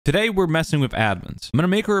Today, we're messing with admins. I'm going to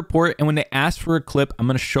make a report, and when they ask for a clip, I'm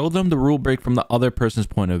going to show them the rule break from the other person's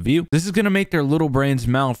point of view. This is going to make their little brains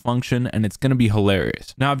malfunction, and it's going to be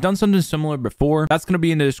hilarious. Now, I've done something similar before. That's going to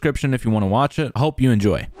be in the description if you want to watch it. I hope you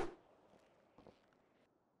enjoy.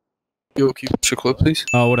 Yo, can you put your clip, please?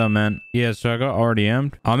 Oh, what up, man? Yeah, so I got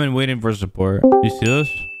RDM'd. I'm in waiting for support. You see this?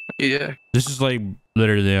 Yeah. This is like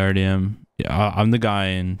literally RDM. Yeah, I'm the guy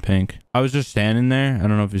in pink. I was just standing there. I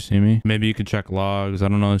don't know if you see me. Maybe you could check logs. I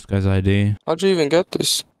don't know this guy's ID. How'd you even get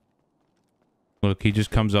this? Look, he just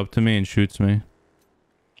comes up to me and shoots me.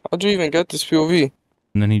 How'd you even get this POV?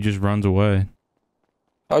 And then he just runs away.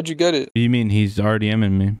 How'd you get it? What do you mean he's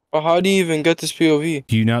RDMing me? But how do you even get this POV?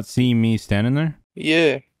 Do you not see me standing there?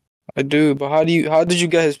 Yeah, I do. But how did you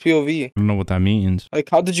get his POV? I don't know what that means. Like,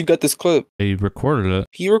 how did you get this clip? He recorded it.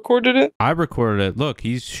 He recorded it? I recorded it. Look,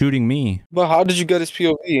 he's shooting me. But how did you get his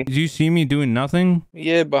POV? Did you see me doing nothing?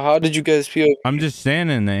 Yeah, but how did you get his POV? I'm just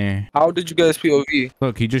standing there. How did you get his POV?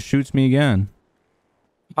 Look, he just shoots me again.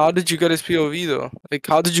 How did you get his POV, though? Like,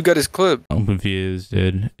 how did you get his clip? I'm confused,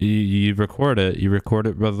 dude. You record it. You record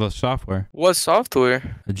it with the software. What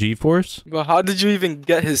software? A GeForce? But how did you even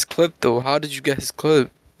get his clip, though? How did you get his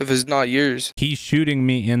clip if it's not yours? He's shooting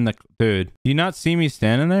me in the... Dude, do you not see me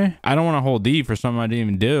standing there? I don't want to hold D for something I didn't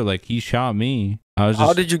even do. Like, he shot me. I was just...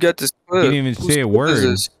 How did you get this clip? He didn't even say a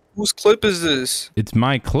word. Whose clip is this? It's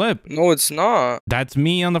my clip. No, it's not. That's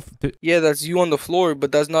me on the... Yeah, that's you on the floor,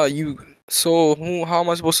 but that's not you. So how am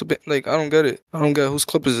I supposed to be? Like, I don't get it. I don't get whose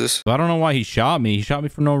clip is this? I don't know why he shot me. He shot me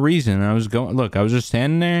for no reason. I was going... Look, I was just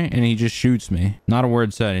standing there, and he just shoots me. Not a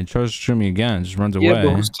word said. He tries to shoot me again. Just runs away. Yeah,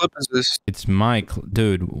 but whose clip is this? It's my...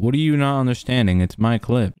 Dude, what are you not understanding? It's my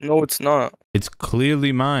clip. No, it's not. It's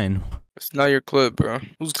clearly mine. It's not your clip, bro.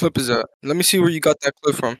 Whose clip is that? Let me see where you got that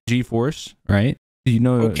clip from. GeForce, right? You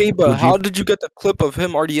know... Okay, but how did you get the clip of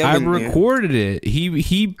him RDMing I you? recorded it.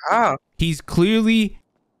 He's clearly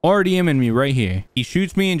RDMing me right here. He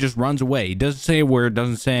shoots me and just runs away. He doesn't say a word,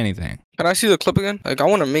 doesn't say anything. Can I see the clip again? Like, I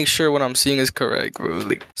want to make sure what I'm seeing is correct, bro.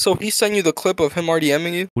 Like, so he sent you the clip of him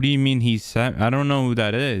RDMing you? What do you mean he sent? I don't know who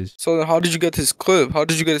that is. So then how did you get his clip? How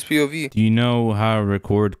did you get his POV? Do you know how to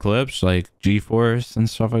record clips like GeForce and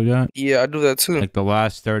stuff like that? Yeah, I do that too. Like the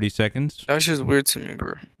last 30 seconds? That's just weird to me,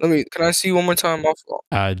 bro. Can I see one more time off?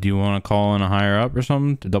 Do you want to call in a higher up or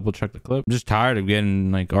something to double check the clip? I'm just tired of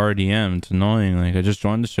getting like RDM. It's annoying. Like I just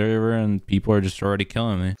joined the server and people are just already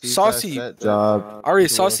killing me. Saucy.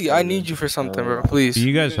 Alright, Saucy, I need you for something, bro. Please. Can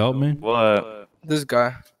you guys help me? What? This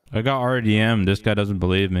guy. I got RDM. This guy doesn't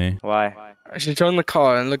believe me. Why? I should join the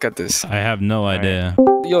call and look at this. I have no idea.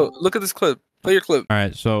 Yo, look at this clip. Play your clip. All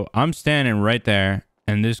right, so I'm standing right there,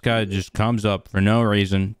 and this guy just comes up for no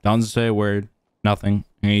reason, doesn't say a word, nothing,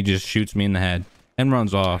 and he just shoots me in the head and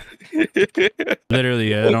runs off.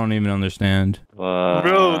 Literally, I don't even understand.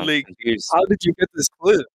 Bro, like, how did you get this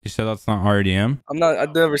clip? You said that's not RDM? I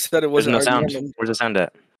never said it There's wasn't no RDM. sound. Where's the sound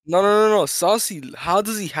at? No. Saucy, how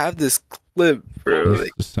does he have this clip, bro? Like,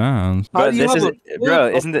 The sounds. how Bro, do you this have is, a clip bro,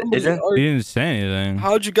 of isn't it? somebody Isn't He didn't say anything.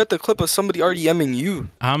 How'd you get the clip of somebody RDMing you?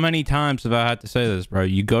 How many times have I had to say this, bro?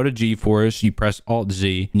 You go to GeForce, you press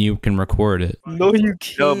Alt-Z, and you can record it. No, you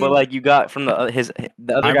can't. no, but like you got from the other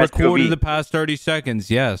I guy's recorded POV. the past 30 seconds,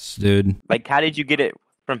 yes, dude. Like, how did you get it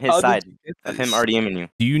from his How did side you get of him this? RDMing you?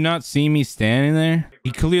 Do you not see me standing there?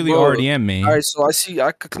 He clearly Bro, RDM'd me. Alright, so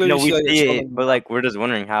I could clearly No, we see that see you're it, scrolling. but like we're just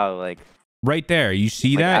wondering how. Like, Right there. You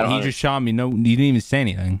see Like, I that? don't He under- just shot me. No, he didn't even say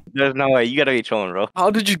anything. there's no way. You gotta be trolling, bro. How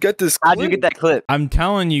did you get this clip? How'd you get that clip? I'm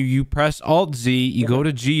telling you, you press Alt-Z, you go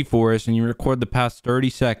to GeForce, and you record the past 30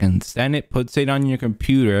 seconds. Then it puts it on your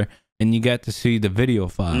computer, and you get to see the video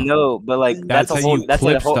file. No, but like That's that's a how whole. you That's a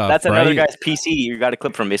clip whole. stuff, That's another right? guy's PC. You got a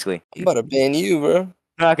clip from basically. I'm about to ban you, bro.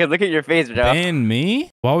 No, cause look at your face, bro. Ban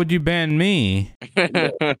me? Why would you ban me?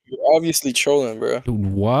 You're obviously trolling, bro. Dude,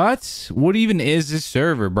 what? What even is this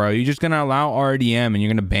server, bro? You're just gonna allow RDM, and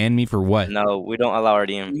you're gonna ban me for what? No, we don't allow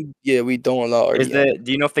RDM. Yeah, we don't allow RDM.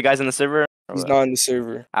 Do you know if the guy's in the server? Or He's what? not in the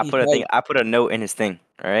server. I put a note in his thing.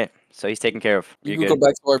 All right, so he's taken care of. You You're can good. go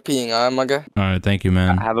back to RPing, my guy. All right, thank you,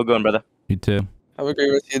 man. Have a good one, brother. You too. Have a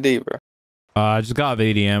great rest of your day, bro. I just got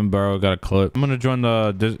ADM, bro. Got a clip. I'm gonna join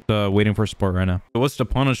the waiting for support right now. What's the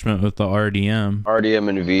punishment with the RDM? RDM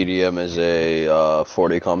and VDM is a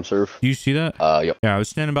 40 comm serve. Do you see that? Yep. Yeah, I was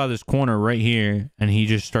standing by this corner right here, and he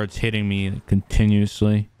just starts hitting me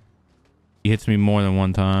continuously. He hits me more than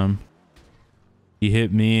one time. He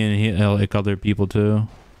hit me, and he hit like other people too.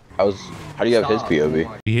 How do you have his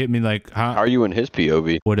POV? He hit me like How are you in his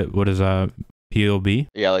POV? What is that? POB?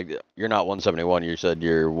 Yeah, like you're not 171. You said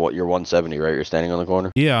you're 170, right? You're standing on the corner.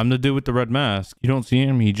 Yeah, I'm the dude with the red mask. You don't see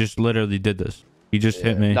him? He just literally did this. He just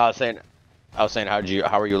hit me. No, I was saying I was saying,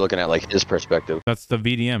 how are you looking at like his perspective? That's the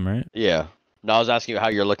VDM, right? Yeah. No, I was asking you how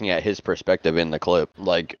you're looking at his perspective in the clip,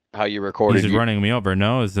 like how you recorded. He's running me over.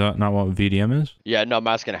 No, is that not what VDM is? Yeah, no, I'm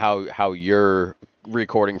asking how you're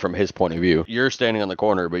recording from his point of view. You're standing on the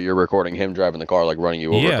corner, but you're recording him driving the car, like running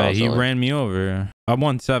you over. Yeah, constantly. he ran me over. I'm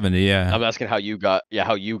 170. Yeah. I'm asking how you got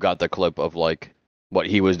the clip of like what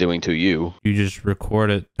he was doing to you. You just record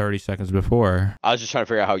it 30 seconds before. I was just trying to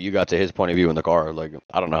figure out how you got to his point of view in the car. Like,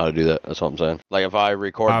 I don't know how to do that. That's what I'm saying. Like, if I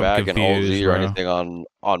record I'm back in Alt Z confused, or bro. anything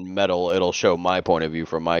on metal, it'll show my point of view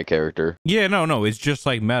from my character. Yeah, no, it's just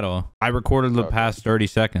like metal. I recorded the past 30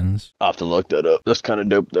 seconds. I'll have to look that up. That's kind of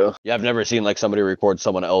dope, though. Yeah, I've never seen like somebody record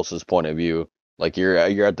someone else's point of view. Like you're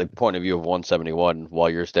at the point of view of 171 while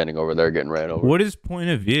you're standing over there getting ran over. What is point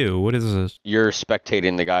of view? What is this? You're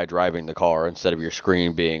spectating the guy driving the car instead of your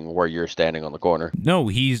screen being where you're standing on the corner. No,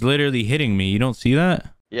 he's literally hitting me. You don't see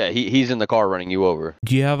that? Yeah, he's in the car running you over.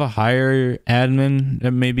 Do you have a higher admin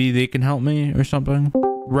that maybe they can help me or something?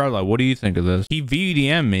 Rella, what do you think of this? He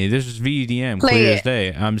VDM me. This is VDM, clear as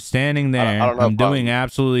day. I'm standing there. I don't know I'm if doing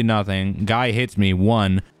absolutely nothing. Guy hits me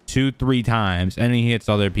 1, 2, 3 times, and he hits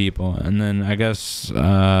other people. And then I guess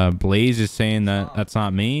Blaze is saying that that's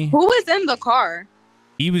not me. Who was in the car?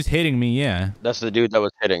 He was hitting me, yeah. That's the dude that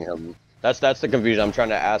was hitting him. That's the confusion. I'm trying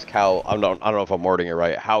to ask how I don't know if I'm wording it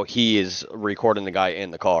right. How he is recording the guy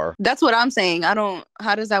in the car. That's what I'm saying. I don't.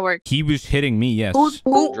 How does that work? He was hitting me, yes.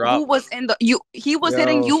 Who Drop. was in the you? He was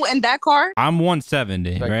hitting you in that car. I'm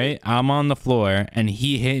 170, right? I'm on the floor, and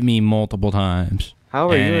he hit me multiple times. How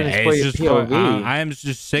are you And in it's his just POV? I am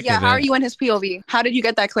just sick Yeah. of it. How are you in his POV? How did you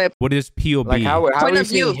get that clip? What is POV? Like how Point are you of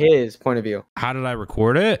view. seeing his point of view? How did I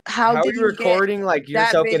record it? How How did are you recording like get that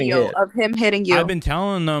yourself getting video hit? of him hitting you? I've been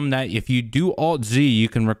telling them that if you do Alt Z, you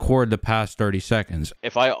can record the past 30 seconds.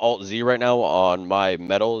 If I Alt Z right now on my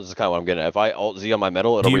metal, this is kind of what I'm getting at. If I Alt Z on my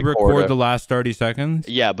metal, Do it'll you record the last 30 seconds?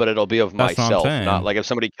 Yeah, but it'll be of That's what I'm myself. saying. Not like if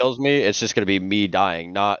somebody kills me, it's just gonna be me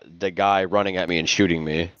dying, not the guy running at me and shooting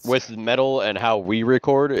me. With metal and how we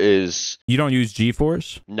record is You don't use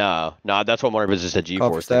GeForce? nah. That's what Marv is just a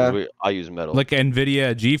GeForce staff. thing. I use metal. Like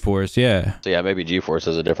NVIDIA GeForce, yeah. So yeah, maybe GeForce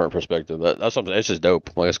has a different perspective. That's something. It's just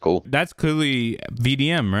dope. Like it's cool. That's clearly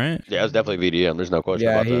VDM, right? Yeah, it's definitely VDM. There's no question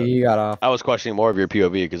Yeah, about that. he got off. I was questioning more of your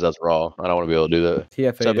POV because that's raw. I don't want to be able to do that.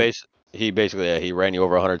 TFA. So he basically he ran you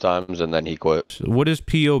over 100 times and then he quit. So what is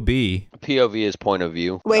POB? POV is point of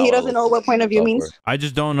view. Wait, he doesn't know what point of view means. I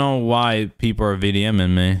just don't know why people are VDMing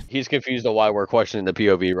me. He's confused on why we're questioning the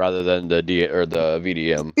POV rather than the the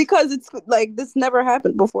VDM. Because it's like this never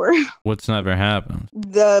happened before. What's never happened?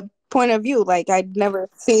 The point of view, like I'd never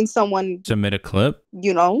seen someone, Submit a clip.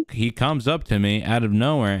 you know. He comes up to me out of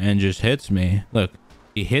nowhere and just hits me. Look,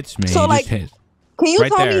 he hits me. So, He like, just hits. Can you Right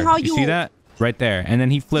tell there. me how You see that? Right there. And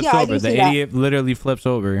then he flips Yeah, I over. do The see that. idiot literally flips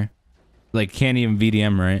over. Like, can't even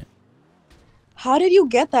VDM right. How did you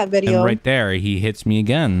get that And video? right there, he hits me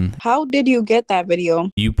again. How did you get that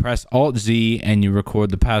video? You press Alt Z and you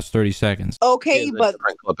record the past 30 seconds. He Okay, has a but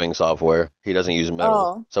different clipping software. He doesn't use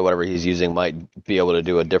metal. Oh. So whatever he's using might be able to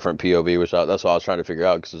do a different POV, which that's what I was trying to figure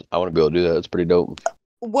out because I want to be able to do that. It's pretty dope.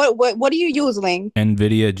 what do you use, Ling?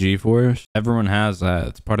 NVIDIA GeForce. Everyone has that.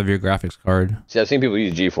 It's part of your graphics card. See, I've seen people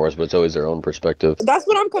use GeForce, but it's always their own perspective. That's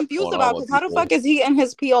what I'm confused Going on about. with Because how the people. fuck is he in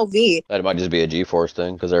his POV? That might just be a GeForce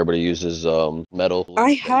thing because everybody uses metal.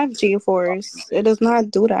 I have GeForce. It does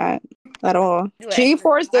not do that at all.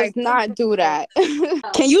 GeForce does not do that.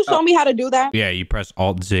 Can you show me how to do that? Yeah, you press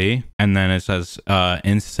Alt Z and then it says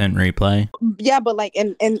instant replay. Yeah, but like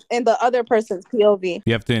in the other person's POV.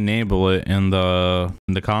 You have to enable it in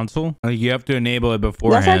the console. Like, you have to enable it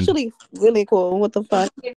beforehand. That's actually really cool. What the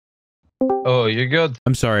fuck? Oh, you're good.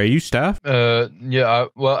 I'm sorry, are you staff? Yeah.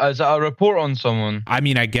 Well, is that a report on someone? I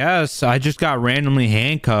mean, I guess I just got randomly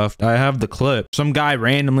handcuffed. I have the clip. Some guy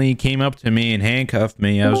randomly came up to me and handcuffed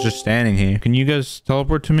me. I was just standing here. Can you guys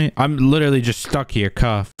teleport to me? I'm literally just stuck here,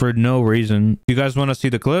 cuffed for no reason. You guys want to see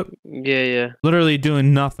the clip? Yeah. Literally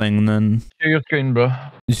doing nothing. And then Share your screen, bro.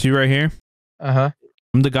 you see right here? Uh-huh.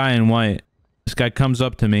 I'm the guy in white. This guy comes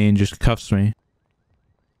up to me and just cuffs me.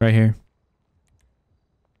 Right here.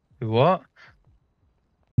 What?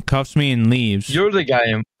 Cuffs me and leaves. You're the guy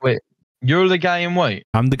in... Wait. You're the guy in white?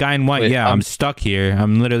 I'm the guy in white. Wait, yeah, I'm stuck here.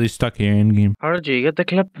 I'm literally stuck here in game. How did you get the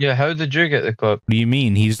clip? Yeah, how did you get the clip? What do you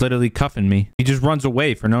mean? He's literally cuffing me. He just runs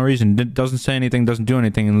away for no reason. Doesn't say anything, doesn't do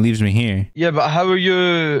anything, and leaves me here. Yeah, but how are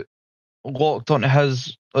you locked onto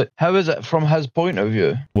his... Like, how is it from his point of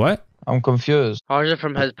view? What? I'm confused. How is it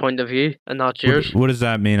from his point of view and not yours? What does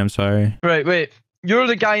that mean? I'm sorry. Right, wait. you're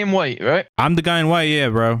the guy in white, right? I'm the guy in white, yeah,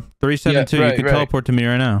 bro. 372. Yeah, You right, can right. teleport to me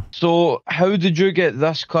right now. So how did you get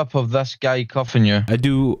this clip of this guy cuffing you? I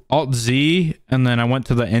do Alt Z, and then I went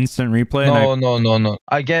to the instant replay. No.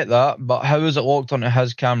 I get that, but how is it locked onto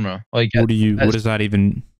his camera? Like, What does that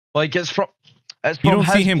even? like it's from You don't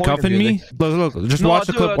see his him point of cuffing view. me? Look. Just No, watch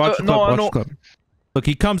I the clip. do, Watch the no, clip. I Watch know. the clip. Look,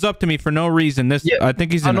 he comes up to me for no reason. Yeah, I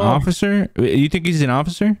think he's I an know. officer. You think he's an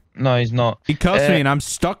officer? No, he's not. He cuffs me, and I'm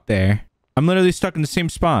stuck there. I'm literally stuck in the same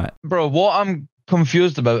spot. Bro, what I'm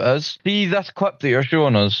confused about is, see this clip that you're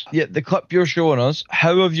showing us? Yeah, the clip you're showing us,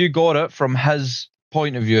 how have you got it from his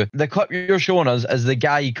point of view? The clip you're showing us is the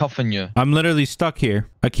guy cuffing you. I'm literally stuck here.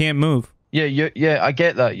 I can't move. Yeah, I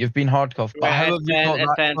get that. You've been handcuffed. But how have you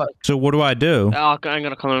got that clip? So what do I do? I'm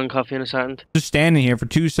gonna come in and cuff you in a second. Just standing here for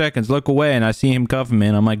 2 seconds, look away, and I see him cuffing me,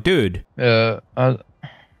 and I'm like, dude. Yeah, I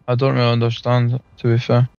don't really understand, to be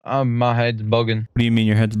fair. My head's bugging. What do you mean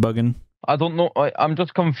your head's bugging? I don't know. I'm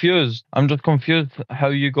just confused. I'm just confused how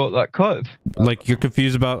you got that clip. Like, you're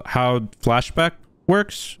confused about how flashback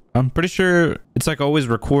works? I'm pretty sure it's like always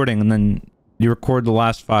recording, and then you record the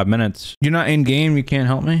last 5 minutes. You're not in game. You can't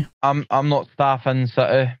help me. I'm not staff in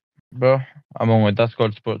City, bro. I'm only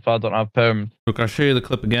Discord support, so I don't have perms. Look, I'll show you the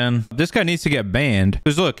clip again. This guy needs to get banned.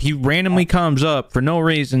 Because look, he randomly comes up for no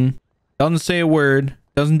reason, doesn't say a word,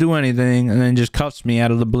 doesn't do anything, and then just cuffs me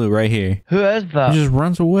out of the blue right here. Who is that? He just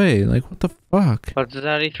runs away. Like, what the fuck? What's that?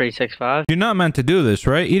 365. You're not meant to do this,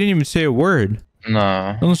 right? He didn't even say a word.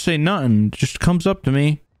 No. Don't say nothing. Just comes up to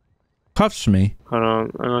me, cuffs me. Hold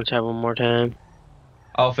on, I'm gonna try one more time.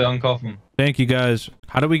 Alfie, uncuff him. Thank you, guys.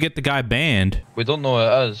 How do we get the guy banned? We don't know who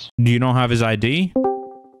it is. Do you don't have his ID?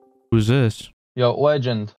 Who's this? Yo,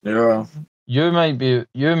 legend. Yeah. You might be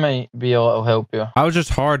a little help here. I was just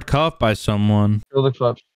hard cuffed by someone. Show the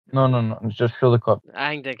clip. No. Just show the clip. I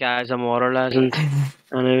think the guy's a water legend.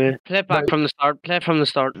 Anyway, play it back from the start. Play it from the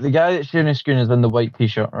start. The guy that's sharing his screen is in the white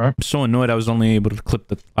t-shirt, right? I'm so annoyed I was only able to clip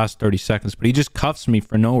the last 30 seconds, but he just cuffs me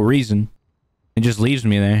for no reason. He just leaves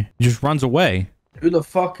me there. He just runs away. Who the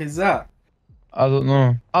fuck is that? I don't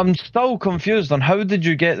know. I'm still confused on how did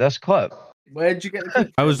you get this clip? Where'd you get the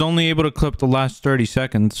clip? I was only able to clip the last 30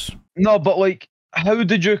 seconds. No, but like, how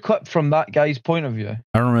did you clip from that guy's point of view?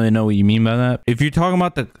 I don't really know what you mean by that. If you're talking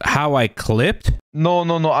about how I clipped, No.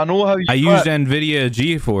 I know how you I clip. used NVIDIA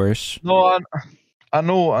GeForce. No, I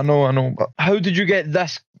know. But how did you get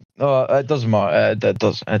this? It doesn't matter. It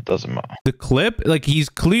doesn't matter. The clip, like, he's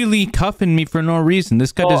clearly cuffing me for no reason.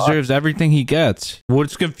 This guy deserves everything he gets.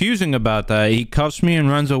 What's confusing about that? He cuffs me and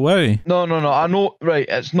runs away. No. I know. Right.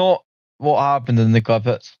 It's not what happened in the clip.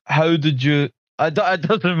 It's how did you? It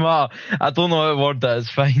doesn't matter. I don't know what word that is.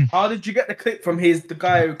 Fine. How did you get the clip from the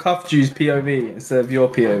guy who cuffed you's POV instead of your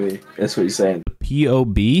POV? That's what you're saying.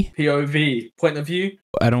 POB? POV, point of view.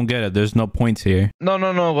 I don't get it. There's no points here. No.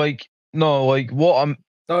 Like what I'm.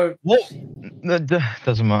 No. What?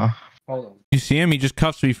 Doesn't matter. Hold on. You see him? He just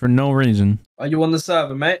cuffs me for no reason. Are you on the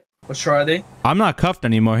server, mate? What's your ID? I'm not cuffed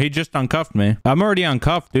anymore. He just uncuffed me. I'm already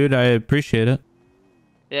uncuffed, dude. I appreciate it.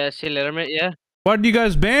 Yeah, see you later, mate. Yeah. Why'd you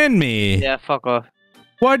guys ban me? Yeah, fuck off.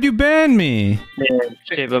 Why'd you ban me? Yeah,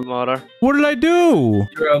 stupid mother. What did I do?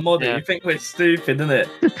 You're a modder. Yeah. You think we're stupid, innit?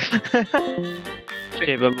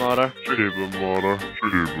 Stupid mother.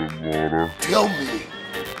 Tell me,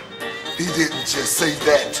 he didn't just say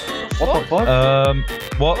that. What the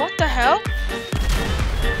fuck? What? What the hell?